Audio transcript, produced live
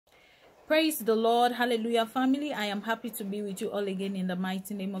Praise the Lord. Hallelujah, family. I am happy to be with you all again in the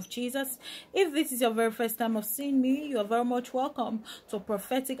mighty name of Jesus. If this is your very first time of seeing me, you are very much welcome to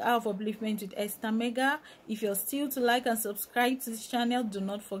Prophetic Hour of Upliftment with Esther Mega. If you're still to like and subscribe to this channel, do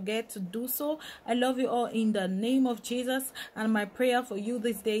not forget to do so. I love you all in the name of Jesus. And my prayer for you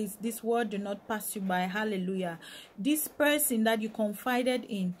this day is this word do not pass you by. Hallelujah. This person that you confided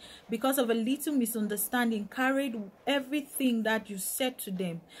in, because of a little misunderstanding, carried everything that you said to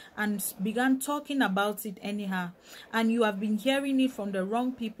them and began talking about it anyhow, and you have been hearing it from the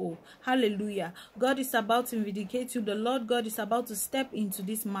wrong people. Hallelujah. God is about to vindicate you. The Lord God is about to step into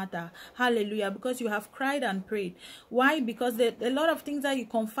this matter. Hallelujah. Because you have cried and prayed. Why? Because a lot of things that you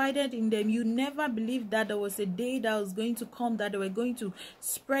confided in them, you never believed that there was a day that was going to come that they were going to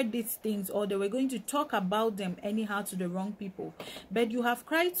spread these things, or they were going to talk about them anyhow to the wrong people. But you have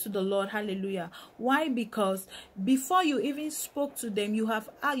cried to the Lord. Hallelujah. Why? Because before you even spoke to them, you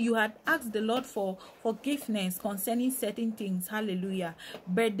had asked the Lord for forgiveness concerning certain things. Hallelujah.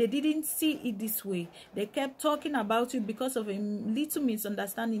 But they didn't see it this way. They kept talking about you because of a little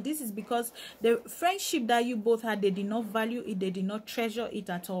misunderstanding. This is because the friendship that you both had, they did not value it, they did not treasure it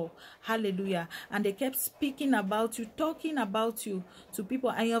at all. Hallelujah. And they kept speaking about you, talking about you to people,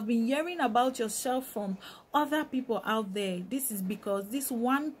 and you have been hearing about yourself from other people out there. This is because this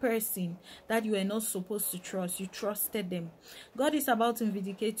one person that you are not supposed to trust, you trusted them. God is about to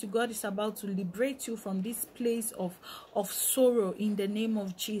vindicate you. God is about to liberate you from this place of sorrow in the name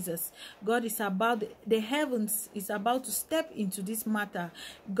of Jesus. God is about, the heavens is about to step into this matter.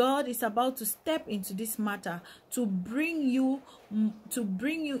 God is about to step into this matter to bring you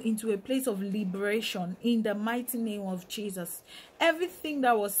into a place of liberation in the mighty name of Jesus. Everything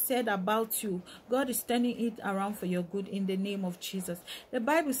that was said about you, God is turning it around for your good in the name of Jesus. The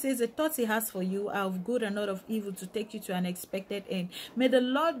Bible says the thoughts he has for you are of good and not of evil, to take you to an expected end. May the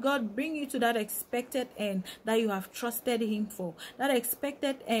Lord God bring you to that expected end that you have trusted him for, that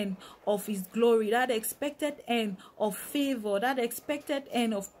expected end of his glory, that expected end of favor, that expected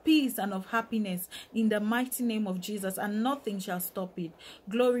end of peace and of happiness in the mighty name of Jesus, and nothing shall stop it.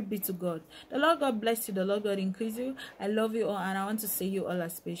 Glory be to God. The Lord God bless you. The Lord God increase you. I love you all, and I want to say you all are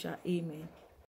special. Amen.